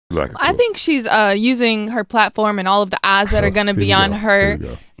Like I think she's using her platform and all of the eyes that are going to be on her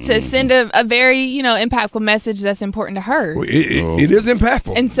to send a very, impactful message that's important to her. Well, it is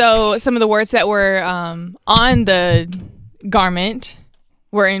impactful. And so some of the words that were on the garment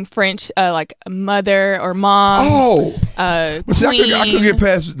were in French, like mother or mom. Oh. Queen, See, I couldn't get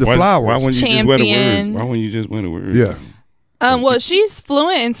past the flowers. Why wouldn't you just wear the words? Why wouldn't you just wear the words? Yeah. Well, she's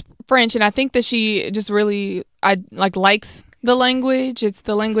fluent in French, and I think that she just really likes the language. It's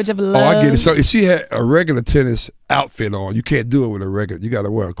the language of love. Oh, I get it. So if she had a regular tennis outfit on, you can't do it with a regular. You got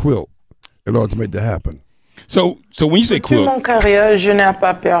to wear a quilt in order to make that happen. So when you say quilt, Mon carrière, je n'ai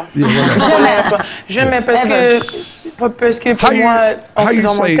pas peur. Jamais parce que pour moi,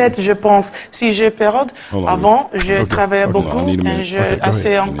 dans ma tête, je pense si j'ai peur, avant, je travaillais beaucoup et je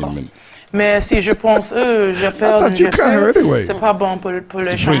assez encore. Mais si je pense, j'ai peur, c'est pas bon pour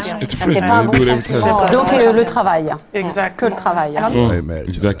le champion. C'est pas bon. Donc le travail. Exact. Que le travail.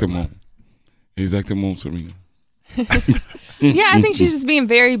 Exactement, Serena. Yeah, I think she's just being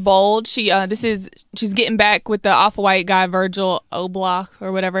very bold. She's getting back with the Off-White guy, Virgil Abloh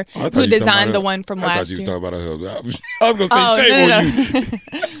or whatever, who designed the one from last year. I thought you were talking about her husband. I was gonna say shame on you.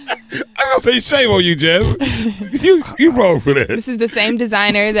 I was gonna say shame on you, Jazz. You wrong for that. This is the same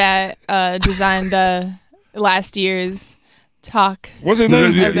designer that designed last year's talk. What's his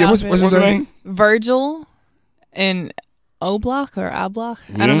name? What's his name? Virgil and Abloh or Abloh.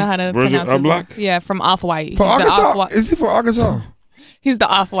 I don't know how to pronounce it. Yeah, from Off-White. For Arkansas? Is he for Arkansas? He's the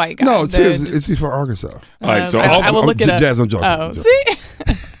Off-White guy. No, seriously, is he for Arkansas? All right, so I will look it up. Jazz, I'm joking. Oh, see?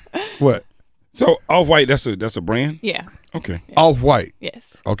 What? So Off-White, that's a brand? Yeah. Okay. Yeah. Off-White?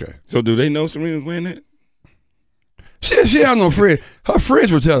 Yes. Okay. So do they know Serena's wearing that? She had no friend. Her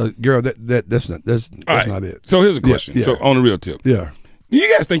friends would tell her, girl, that's not it. So here's a question. Yeah. So on the real tip. Yeah. Do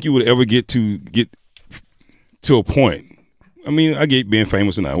you guys think you would ever get to a point? I mean, I get being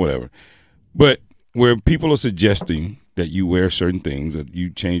famous or not, whatever. But where people are suggesting that you wear certain things, that you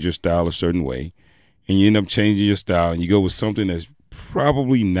change your style a certain way, and you end up changing your style and you go with something that's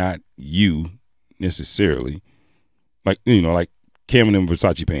probably not you necessarily, like Cam and them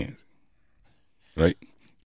Versace pants, right?